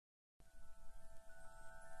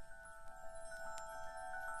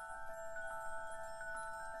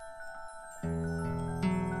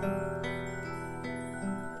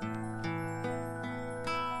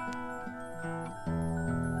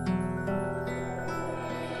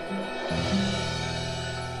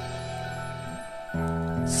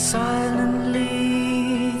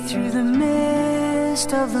the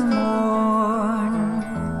mist of the morn,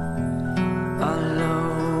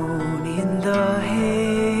 alone in the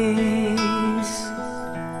haze.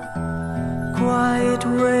 Quiet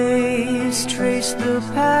waves trace the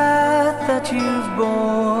path that you've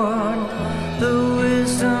borne, the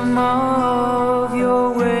wisdom of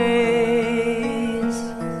your ways.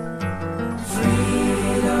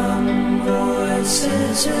 Freedom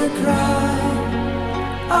voices a cry,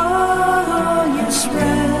 on you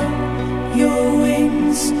spread your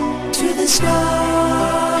wings to the sky,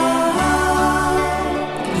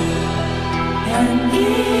 and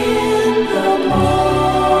in the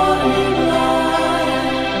morning light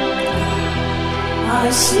I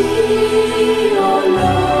see your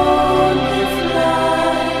lonely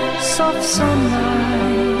flight. Soft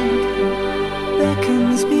sunlight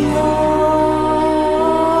beckons beyond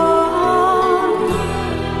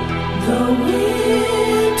the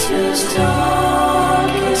winter's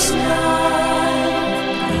darkest night.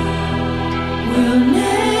 Will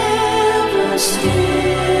never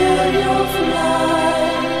steal your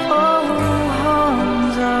flight. Oh,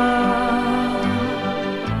 Hamza,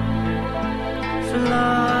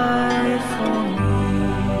 fly for me.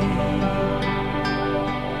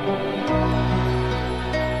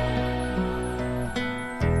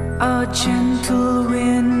 A gentle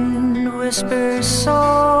wind whispers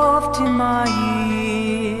soft in my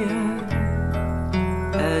ear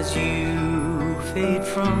as you fade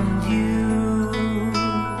from view.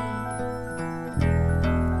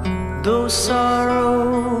 Though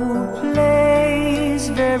sorrow plays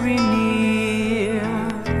very near,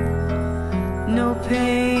 no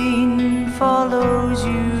pain follows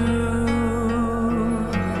you.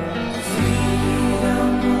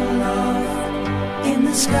 Freedom aloft in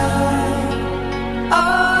the sky, I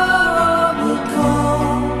will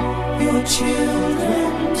call your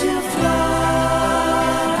children to fly,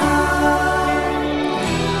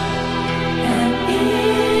 and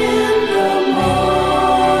in the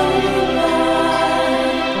morning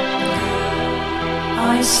light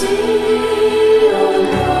I see your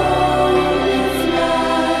lonely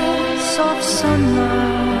flight. Soft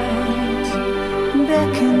sunlight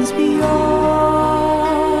beckons beyond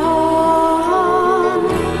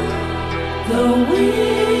the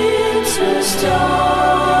winter's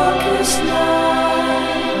darkest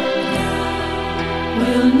night.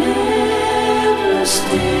 Will never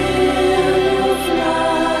steal your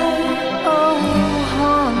flight. Oh,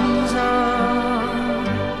 Hamza,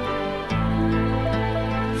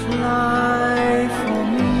 fly for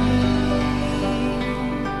me.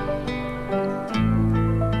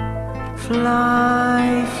 Fly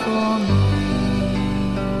for me.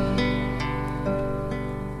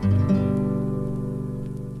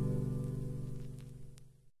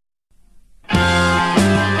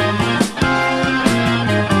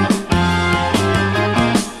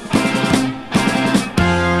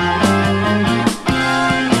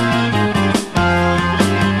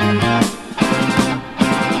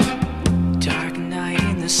 Dark night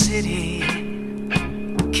in the city,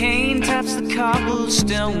 Cain taps the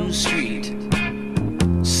cobblestone street.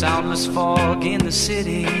 Soundless fog in the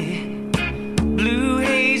city, blue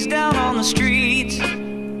haze down on the street.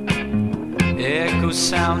 Echoes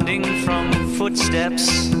sounding from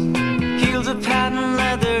footsteps, heels of patent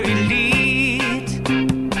leather elite.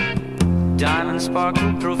 Diamond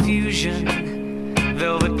sparkle profusion,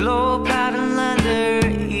 velvet glow patent leather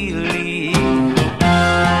elite.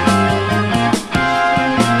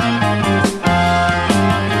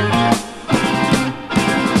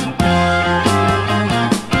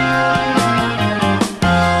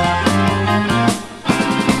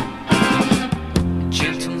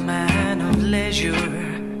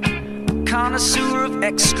 Connoisseur of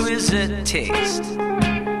exquisite taste,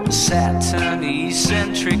 satin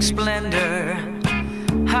eccentric splendor,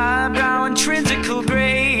 highbrow intrinsical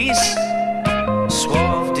grace,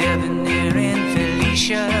 suave debonair and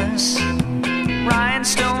felicious,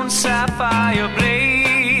 rhinestone sapphire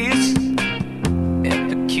blaze,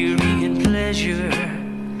 Epicurean pleasure,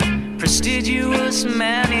 prestigious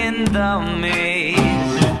man in the maze.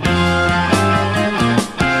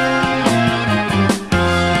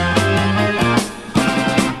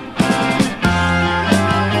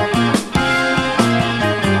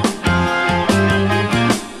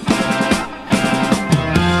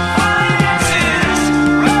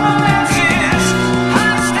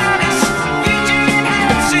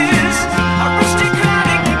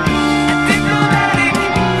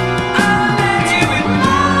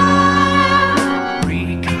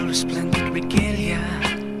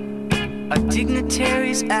 A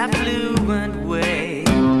dignitary's affluent way.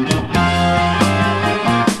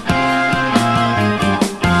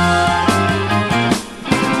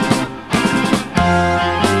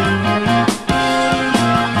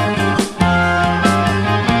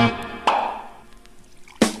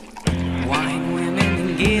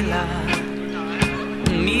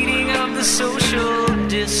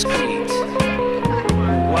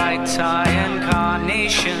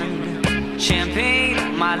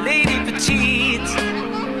 my lady petite,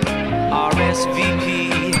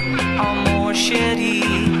 RSVP, or Shetty,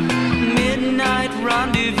 midnight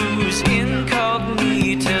rendezvous,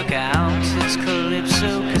 incognito, Countess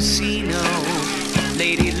Calypso Casino,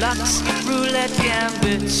 Lady Luck's Roulette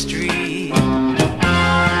Gambit Street.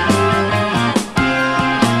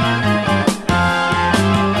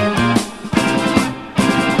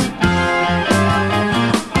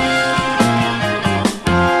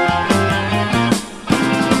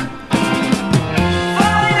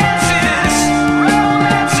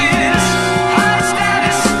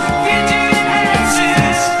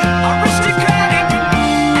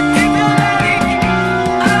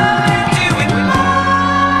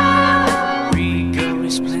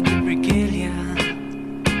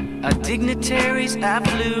 Dignitary's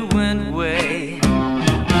affluent way.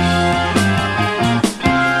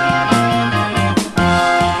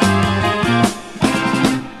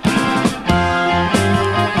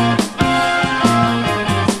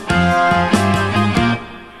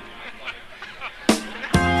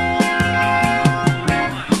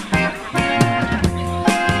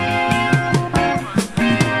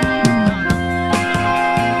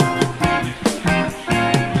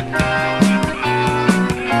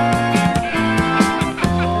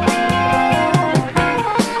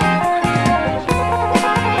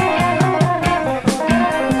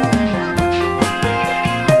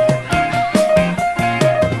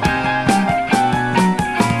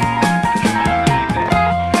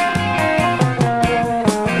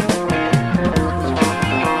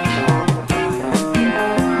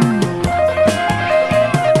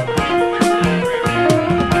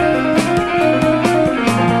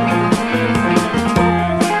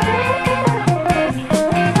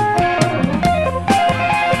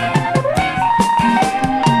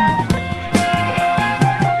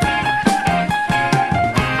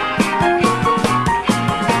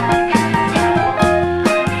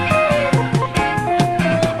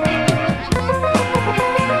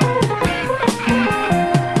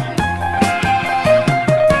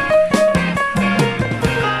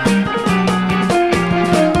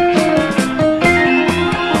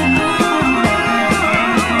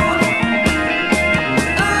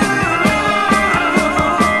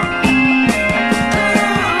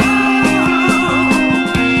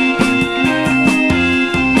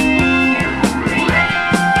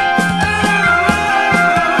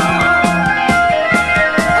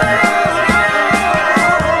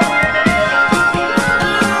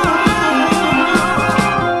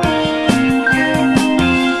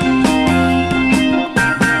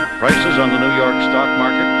 Prices on the New York stock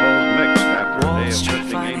market closed mixed after a day of Street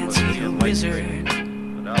drifting financing aimlessly in late wizard,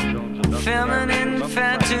 trading. The Dow Jones Industrial feminine Average was up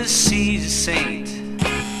fantasy saint,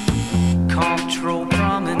 comptrol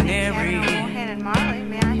promenary,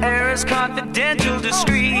 heirs confidential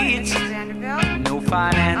discreet, no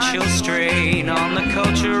financial strain on the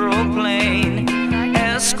cultural plane,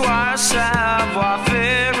 Esquire savoir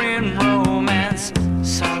faire in romance,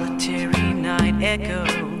 solitary night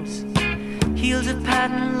echoes, heels of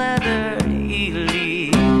patent leather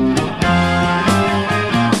elite.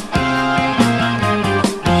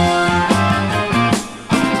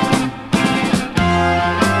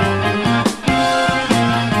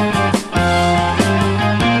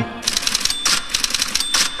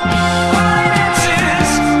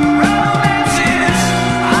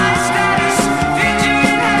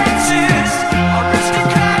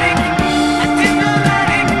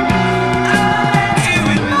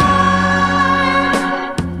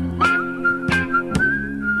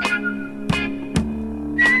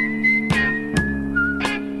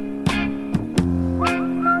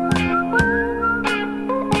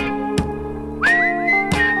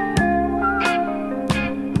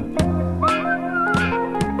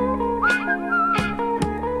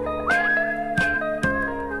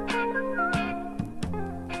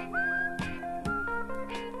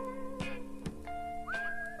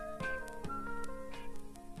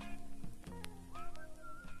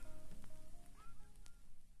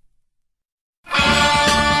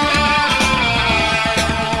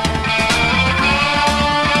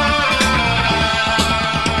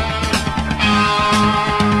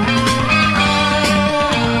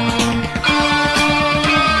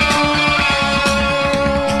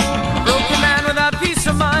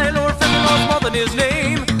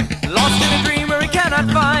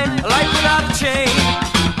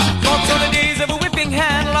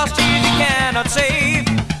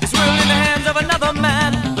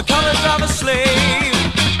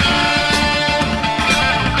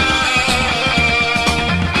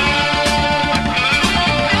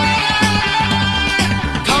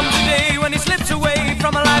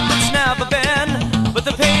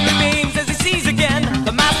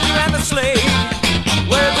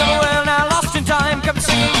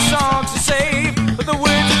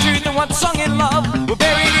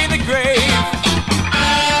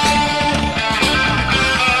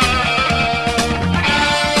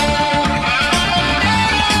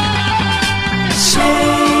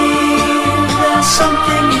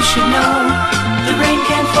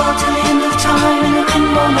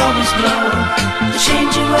 won't always blow. The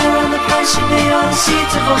change you wear and the price you pay are the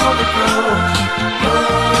seeds of all that grow. Your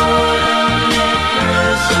lonely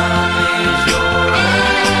prison is your own.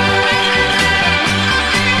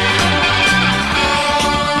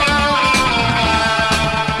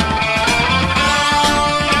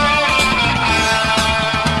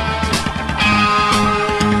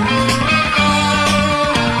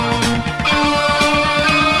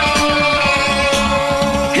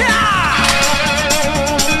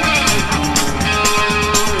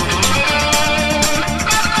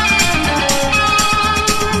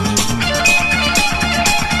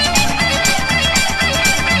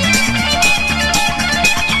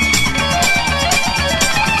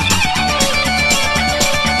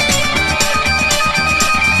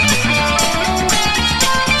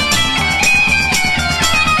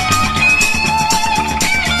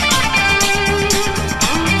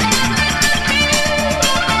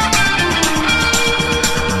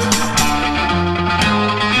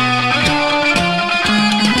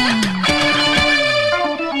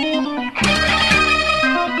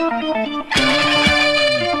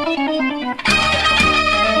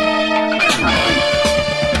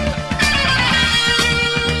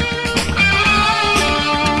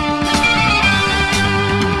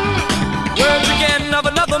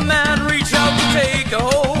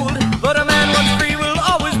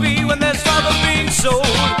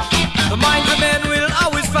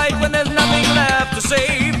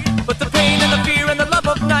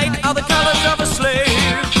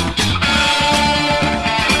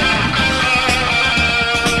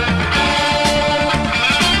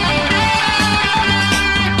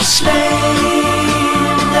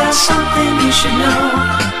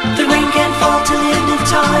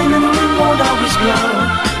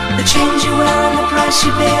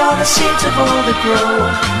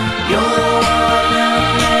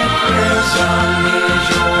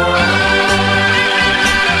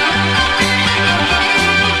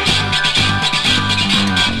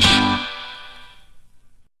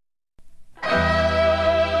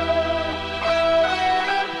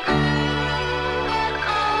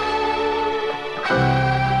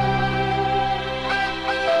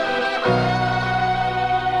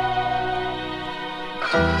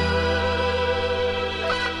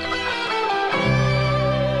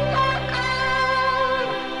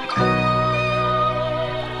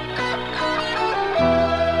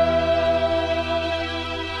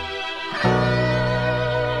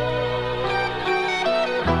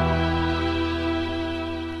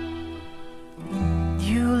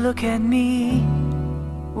 Look at me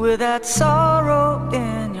with that sorrow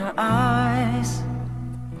in your eyes,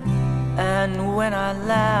 and when I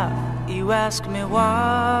laugh you ask me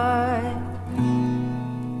why.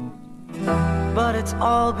 But it's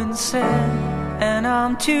all been said and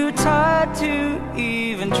I'm too tired to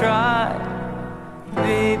even try.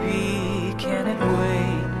 Baby, can it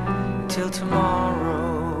wait till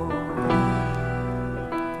tomorrow?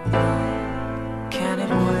 Can it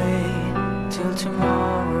wait till tomorrow?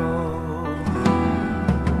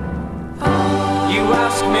 You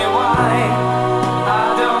ask me why I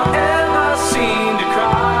don't ever seem to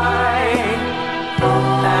cry,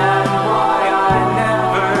 and why I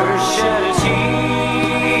never shed a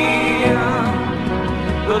tear.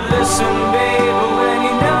 But listen, baby, when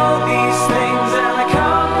you know these things and the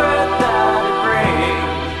comfort that it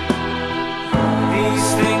brings, these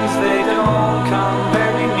things, they don't come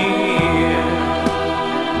very near.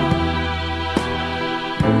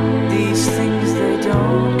 These things, they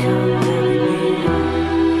don't come very near.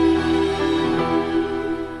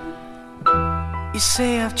 You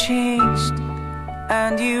say I've changed,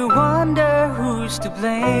 and you wonder who's to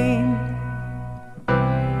blame.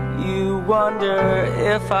 You wonder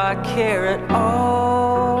if I care at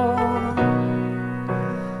all.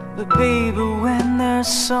 But baby, when there's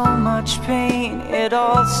so much pain, it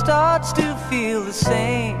all starts to feel the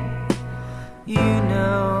same. You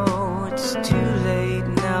know it's too late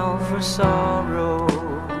now for sorrow.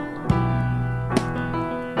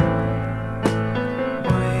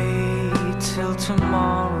 Wait till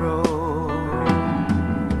tomorrow.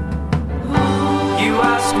 You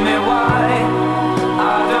ask me why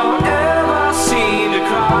I don't ever seem to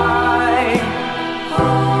cry,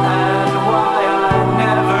 and why I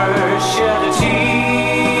never shed a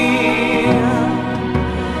tear.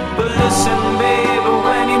 But listen, baby,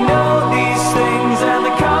 when you know these things and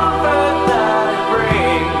the comfort that it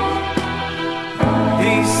brings,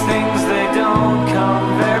 these things, they don't come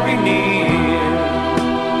very near.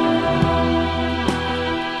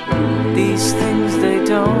 These things, they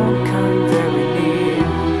don't come very near.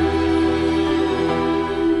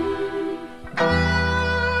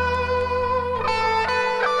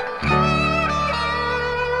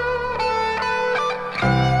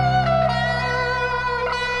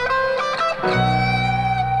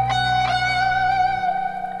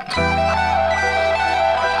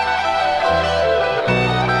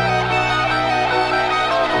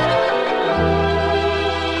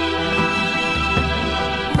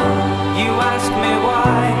 ask me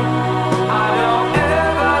why I don't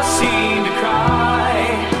ever seem to cry,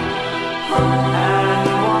 and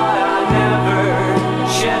why I never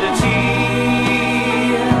shed a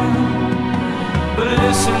tear. But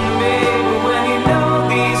listen, baby, when you know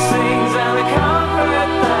these things and the comfort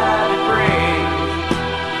that it brings,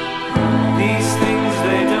 these things,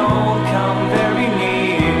 they don't come very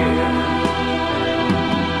near.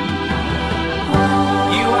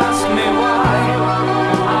 You ask me why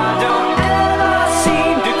I don't ever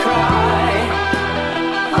seem to cry,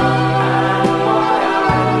 and why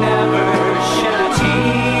I never shed a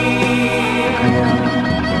tear.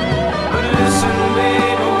 But listen,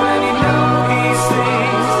 baby, when you know these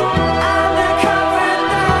things and the comfort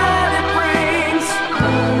that it brings,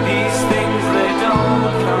 these things, they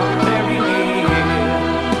don't come very near.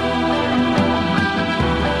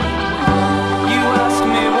 You ask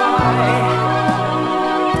me why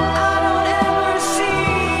I don't ever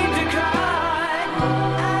seem to cry, and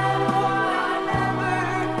why I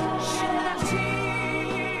never shed a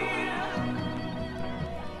tear.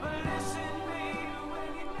 But listen, baby, when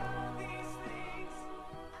you know these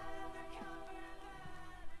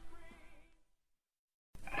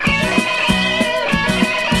things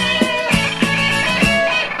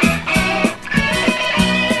and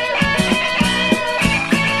the comfort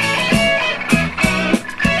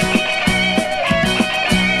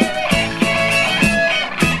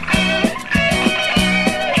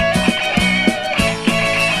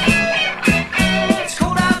It's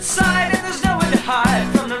cold outside and there's nowhere to hide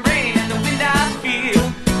from the rain and the wind I feel.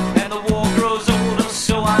 And the war grows older,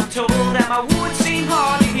 so I'm told, and my wounds seem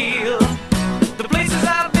hard to heal. The places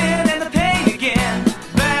I've been and the pain again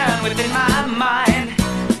burn within my mind.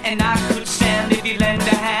 And I could stand if you lend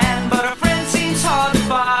a hand, but a friend seems hard to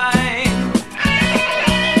find.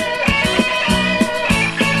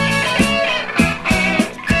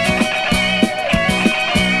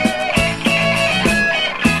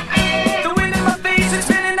 The wind in my face is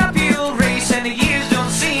been an uphill race, and the years don't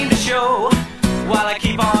seem to show. While I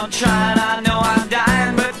keep on trying, I know I'm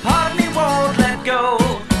dying, but part of me won't let go.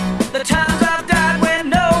 The times I've died when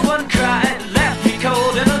no one cried left me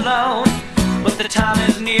cold and alone. But the time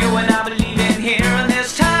is near when I believe in here, and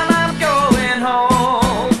this time I'm going home.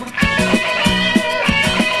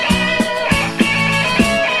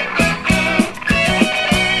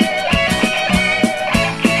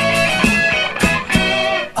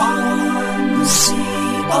 On the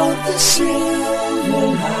sea of the silver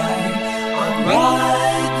line, I'm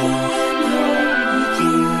right going home with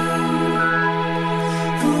you.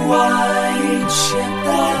 The white ship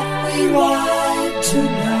that we ride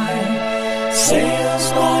tonight sails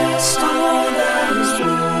by a star that is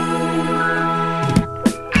blue.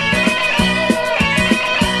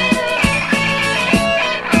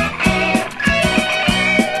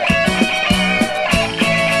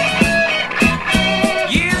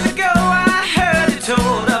 Years ago I heard it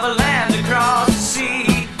told of a land across the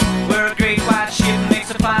sea, where a great white ship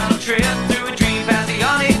makes a final trip through a dream past the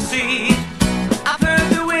Onyx Sea. I've heard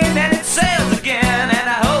the wind and it sails again, and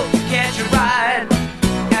I hope to catch a ride.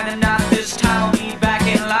 And if not this time, I'll be back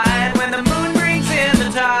in line when the moon brings in the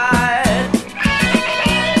tide.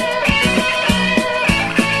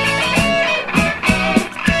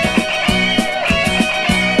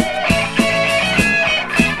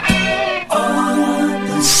 On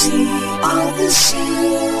the sea of the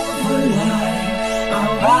silver line, I'm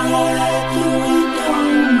right going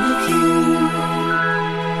home with you.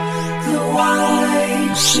 The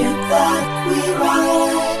white ship that we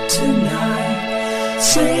ride tonight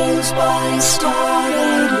sails by a star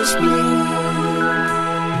that is blue.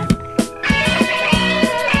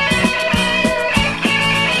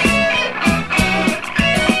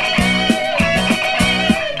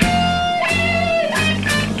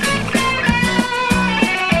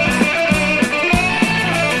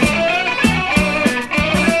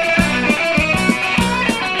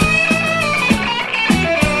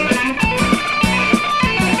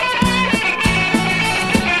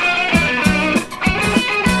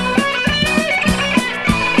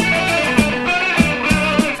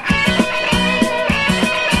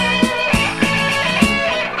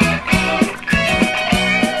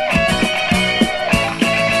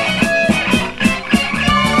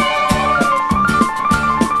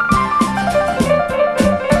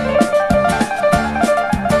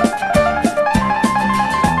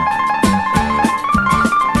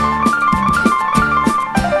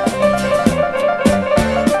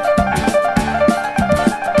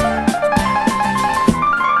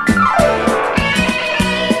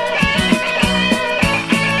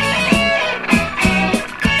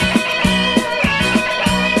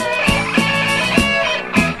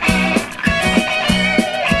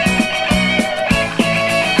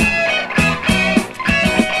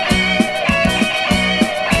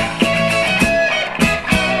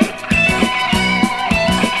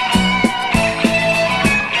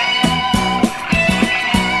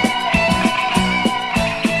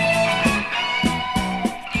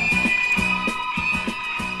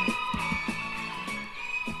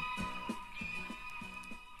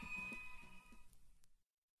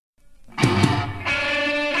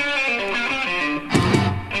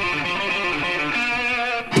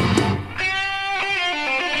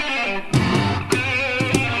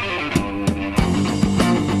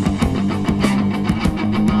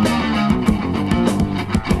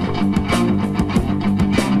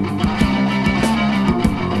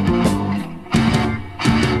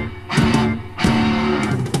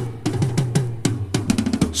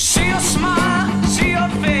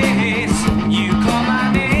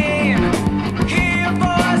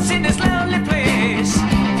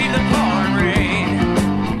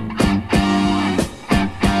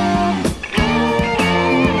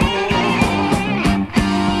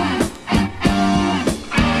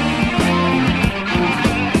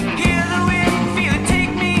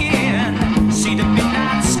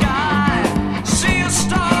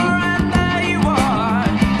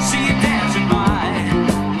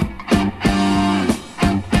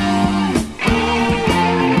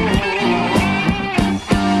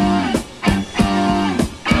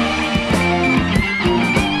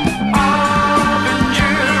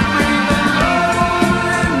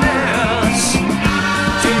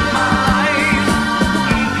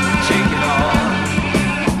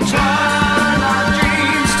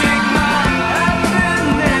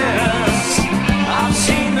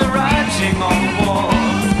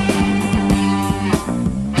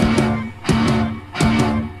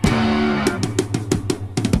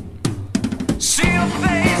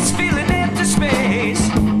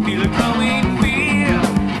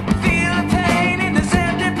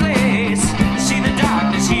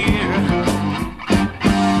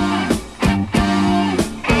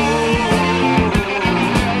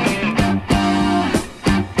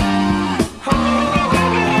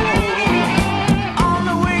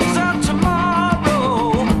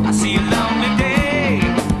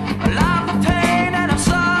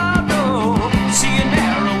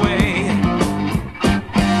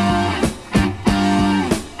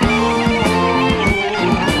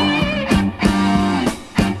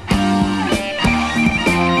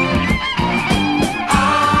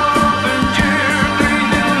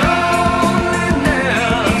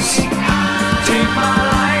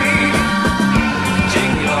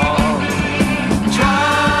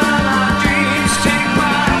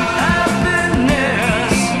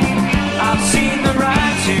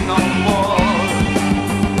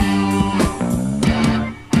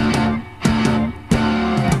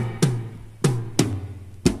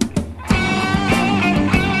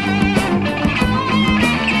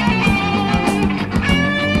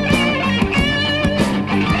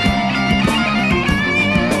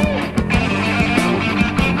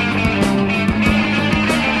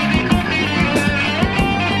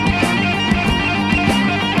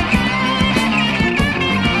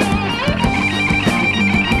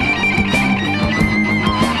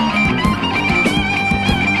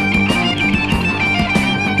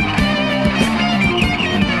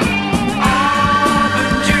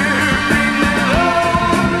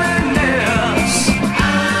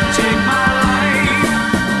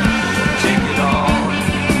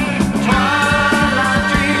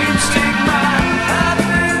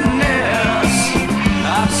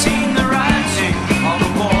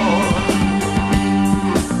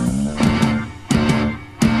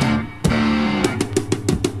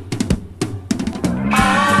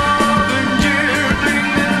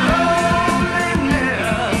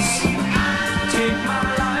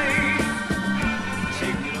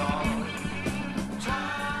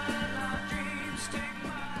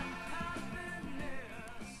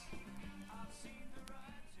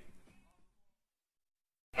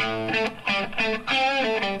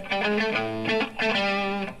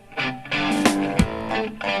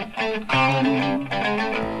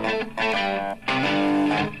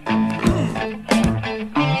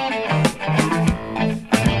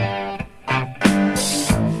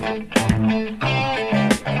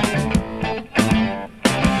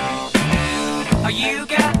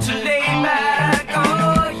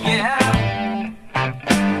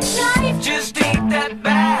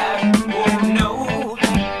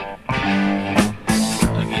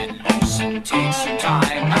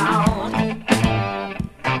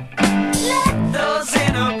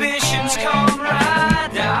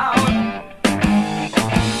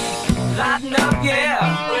 Lighten up, yeah.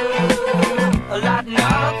 Lighten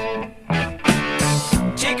up.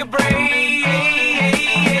 Take a break.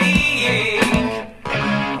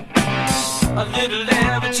 A little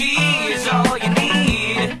levity is all you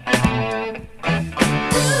need.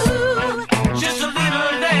 Ooh, just a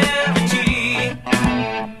little levity.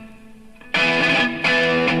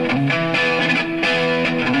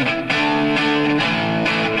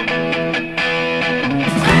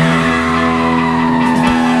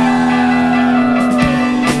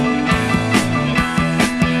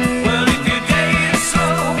 Well, if your day is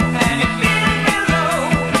slow and you're feeling low,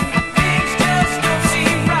 things just don't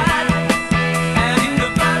seem right. And if the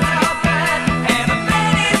vibes are bad and the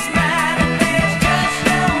man is mad and there's just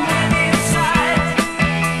no end in sight,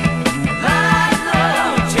 lie low,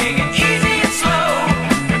 take it easy and slow.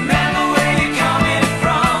 Remember where you're coming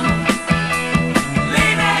from.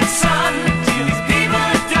 Lay back, son, till these people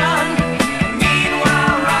are done.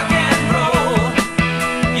 Meanwhile, rock and roll.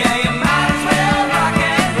 Yeah, you might as well rock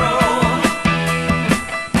and roll.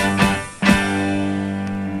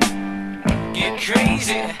 Get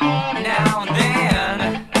crazy now and then.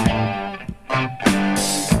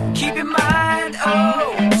 Keep your mind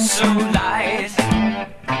oh so light.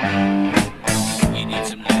 You need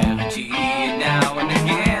some levity now and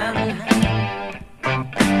again.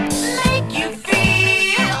 Make you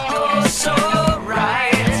feel oh so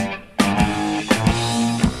right.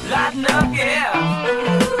 Lighten up, yeah.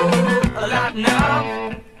 Lighten up.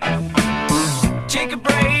 Take a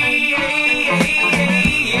break.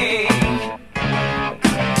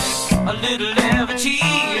 A little levity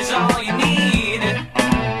is all you need.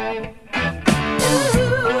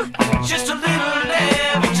 Ooh, just a little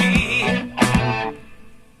levity.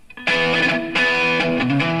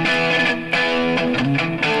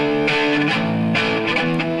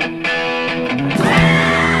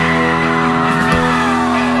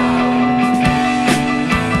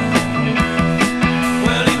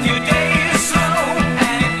 Well, if your day is slow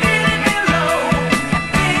and you're feeling low,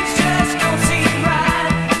 things just don't seem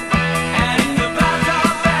right. And if the vibes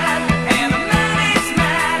are bad and the man is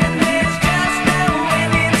mad and there's just no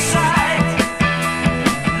end in sight,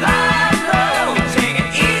 lie low, take it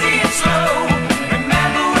easy and slow.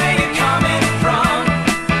 Remember where you're coming from.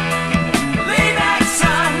 Lay back,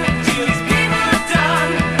 son, till these people are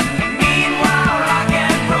done. Meanwhile, rock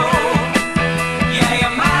and roll. Yeah, you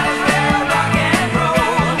might as well rock and roll.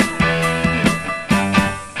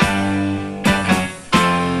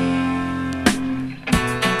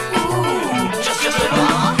 Ooh, just a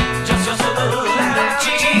little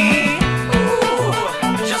levity. Ooh,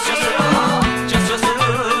 just a little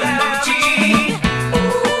levity.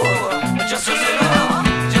 Ooh, just a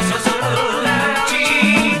little levity.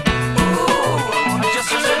 Ooh, just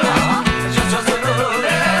a little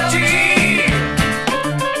levity.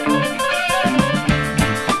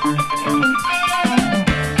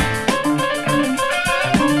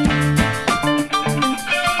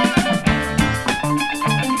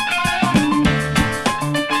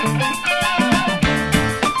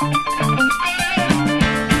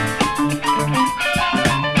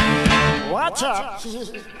 Watch out.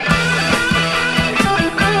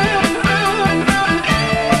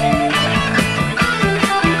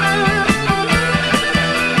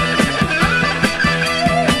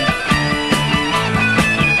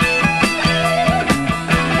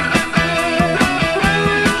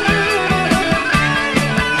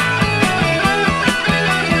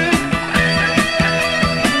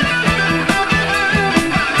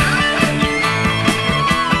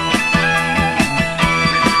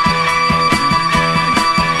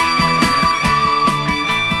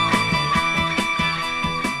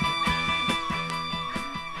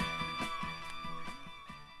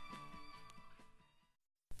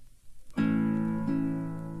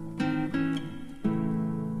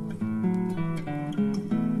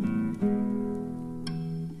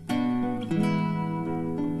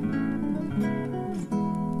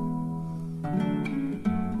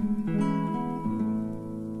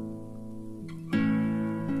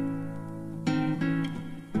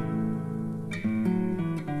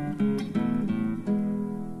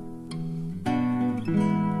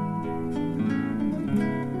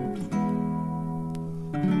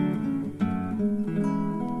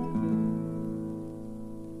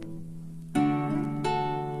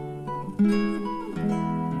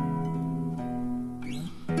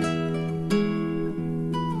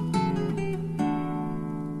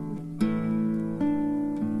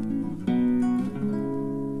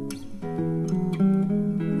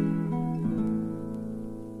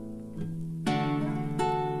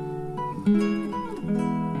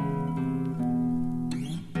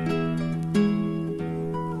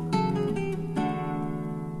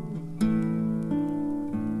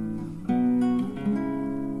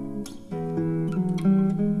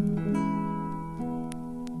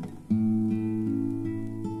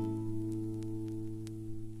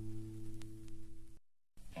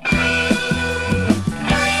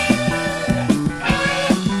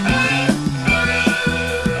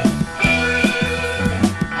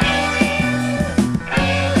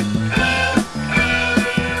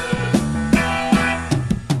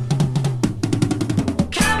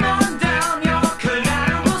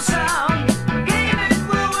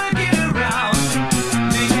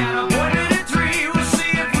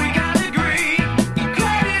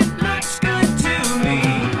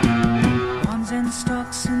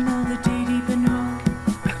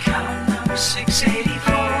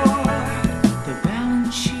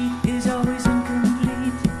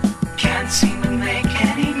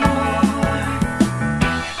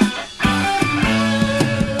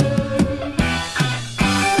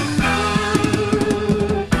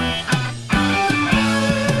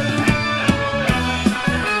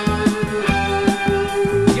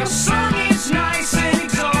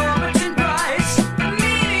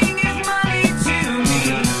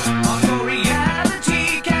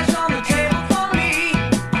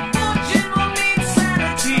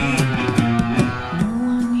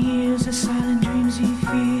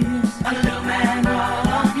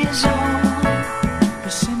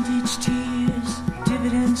 Anonymous tears,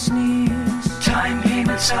 dividend sneers, time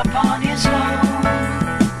payments up on his own.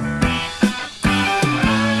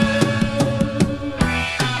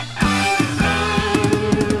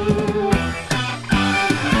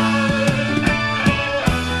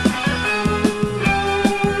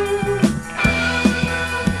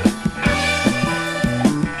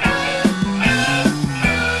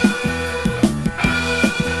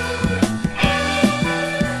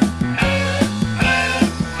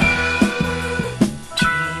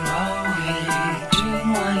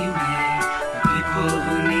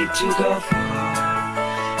 To go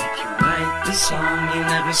far. If you write the song, you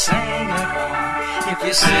never sang it wrong. If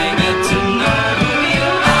you sing it to know who you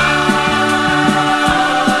are.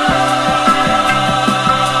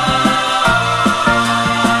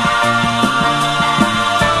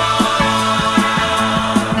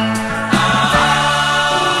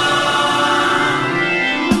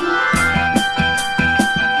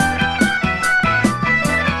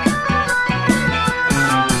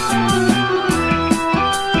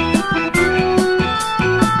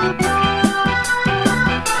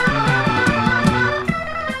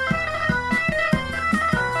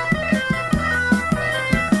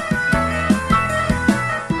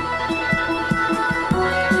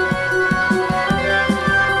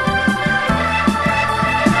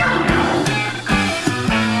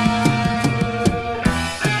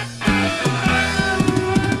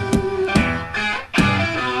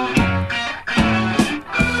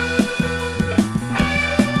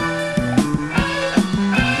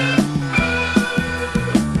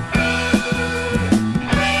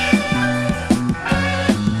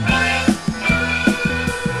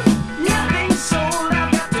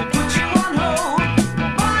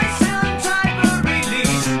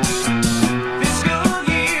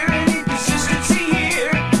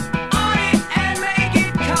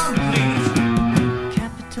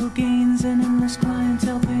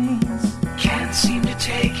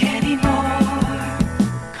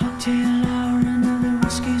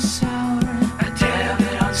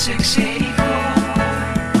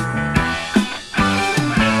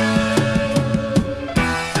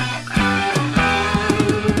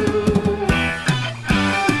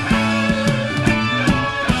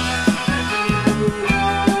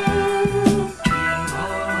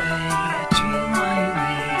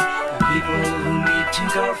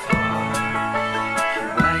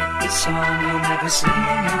 Song you'll never sing it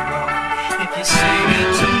wrong. If you sing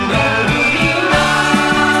it to know who you are.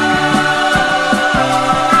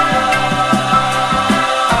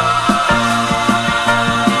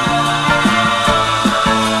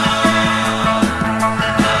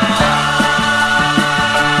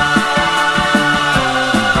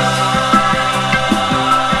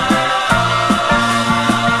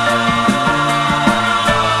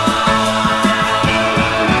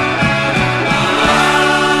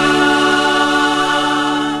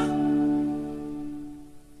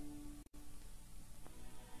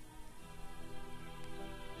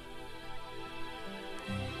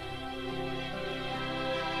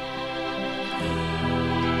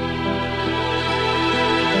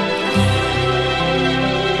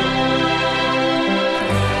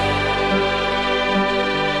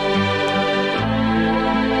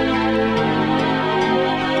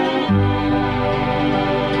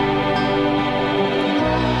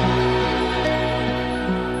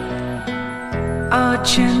 A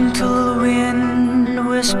gentle wind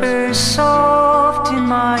whispers soft in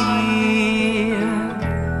my ear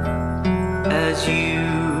as you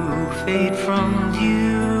fade from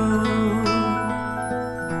view.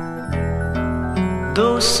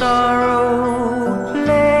 Though sorrow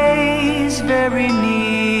lays very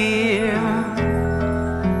near,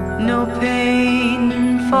 no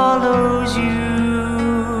pain follows you.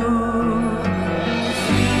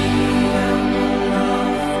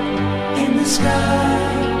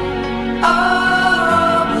 I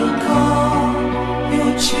will call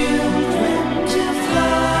your children to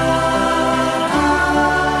fly,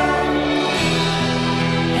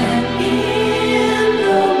 and in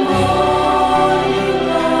the morning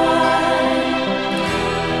light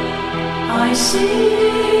I see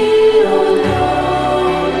your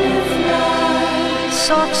lonely flight.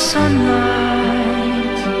 Soft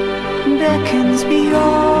sunlight beckons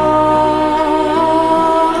beyond.